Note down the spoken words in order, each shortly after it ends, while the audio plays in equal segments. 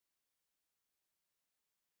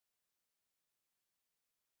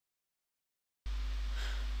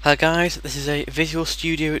Hi guys, this is a Visual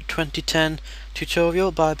Studio 2010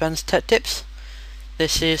 tutorial by Ben's Tech Tips.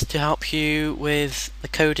 This is to help you with the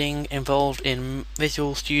coding involved in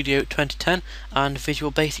Visual Studio 2010 and Visual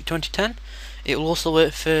Basic 2010. It will also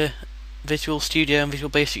work for Visual Studio and Visual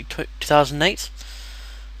Basic 2008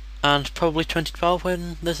 and probably 2012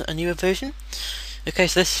 when there's a newer version. Okay,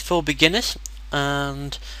 so this is for beginners,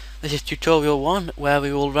 and this is tutorial 1 where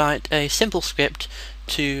we will write a simple script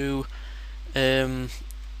to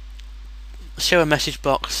show a message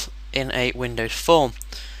box in a Windows form.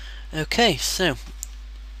 Okay, so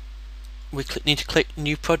we need to click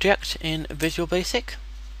New Project in Visual Basic.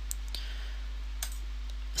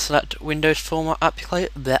 Select Windows Format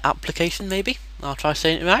application, maybe. I'll try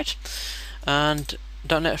saying it right. And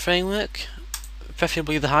 .NET Framework,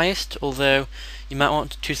 preferably the highest, although you might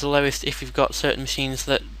want to choose the lowest if you've got certain machines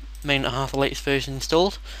that may not have the latest version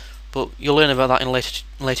installed, but you'll learn about that in later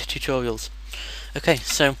tutorials. Okay,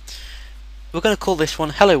 so we're going to call this one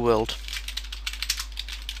Hello World.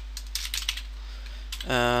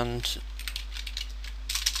 And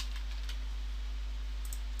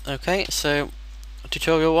okay, so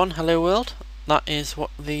tutorial 1, Hello World, that is what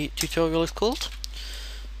the tutorial is called.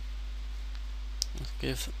 Let's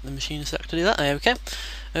give the machine a sec to do that. There we go.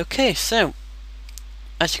 Okay, so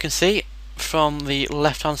as you can see from the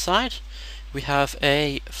left hand side, we have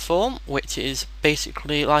a form which is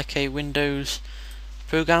basically like a Windows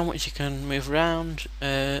program which you can move around,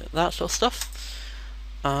 that sort of stuff.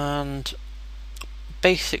 And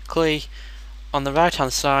basically on the right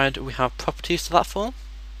hand side we have properties to that form,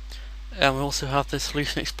 and we also have the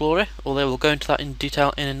Solution Explorer, although we'll go into that in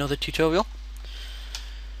detail in another tutorial.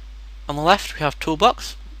 On the left we have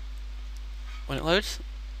Toolbox when it loads,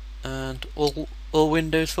 and all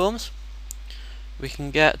Windows forms. We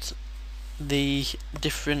can get the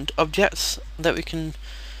different objects that we can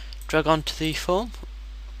drag onto the form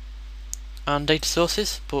and data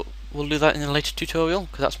sources, but we'll do that in a later tutorial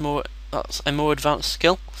because that's a more advanced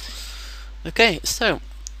skill. Okay, so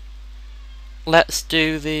let's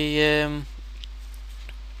do the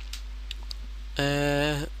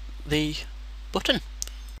button.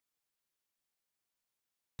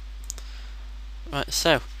 Right,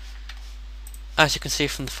 so as you can see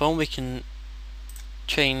from the form, we can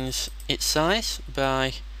change its size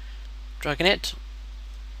by dragging it.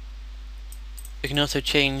 We can also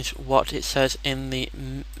change what it says in the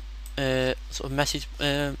sort of message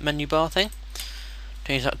menu bar thing.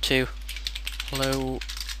 Change that to Hello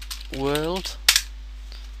World.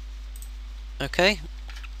 Okay,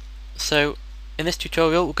 so in this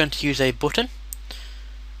tutorial we're going to use a button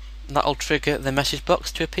that will trigger the message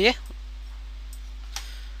box to appear.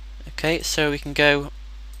 Okay, so we can go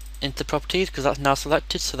into properties because that's now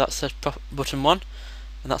selected, so that says button 1,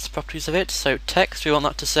 and that's the properties of it. So text, we want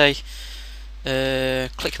that to say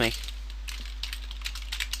click me.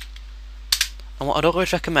 And what I'd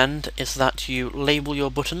always recommend is that you label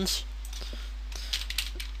your buttons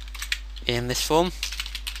in this form,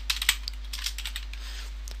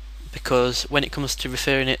 because when it comes to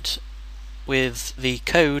referring it with the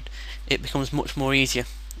code it becomes much more easier,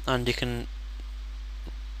 and you can,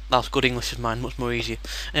 that's good English of mine, much more easier.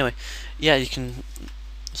 Anyway, yeah, you can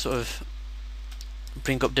sort of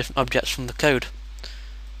bring up different objects from the code.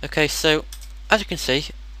 Okay, so as you can see,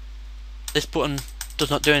 this button does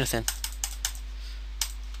not do anything.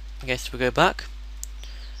 Okay, so we go back,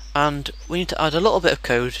 and we need to add a little bit of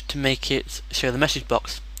code to make it show the message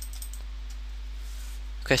box.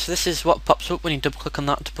 Okay, so this is what pops up when you double click on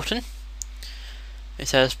that button. It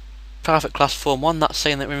says private class form 1, that's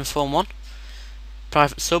saying that we're in form 1.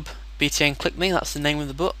 Private sub btn click me, that's the name of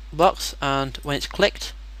the box, and when it's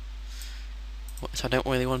clicked, so I don't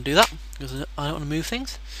really want to do that because I don't want to move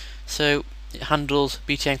things, so it handles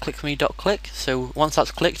btn click me dot click. So once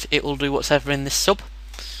that's clicked, it will do whatever in this sub.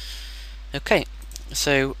 Okay,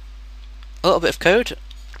 so a little bit of code.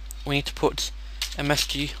 We need to put a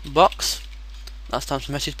message box, that stands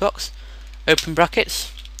for message box, open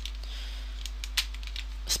brackets,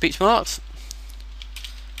 speech marks,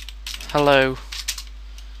 hello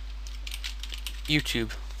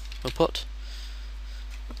YouTube, we'll put.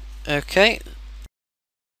 Okay,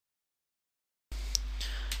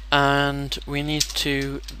 and we need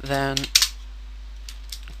to then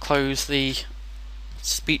close the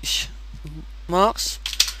speech marks.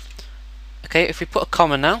 Okay, if we put a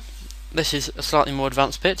comma now, this is a slightly more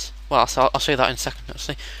advanced bit. Well, I'll show you that in a second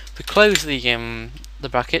actually. If we close the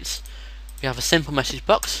brackets, we have a simple message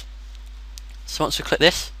box. So once we click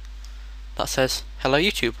this, that says hello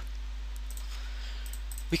YouTube.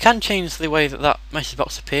 We can change the way that message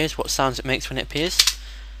box appears, what sounds it makes when it appears,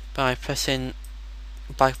 by putting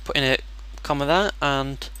a comma there,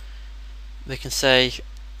 and we can say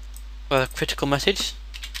a critical message,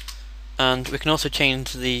 and we can also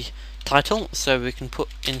change the title, so we can put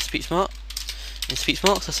in speech marks,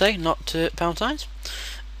 I say, not pound signs.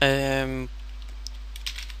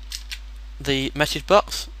 The message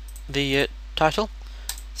box, the title.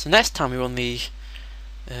 So next time we run the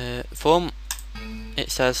form, it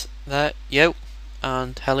says there, yo,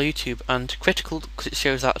 and hello YouTube, and critical because it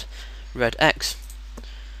shows that red X.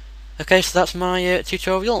 Okay, so that's my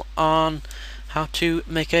tutorial on how to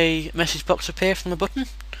make a message box appear from a button.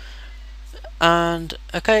 And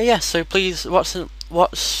okay, yeah, so please watch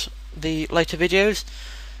the later videos,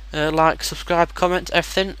 like, subscribe, comment,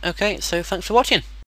 everything. Okay, so thanks for watching.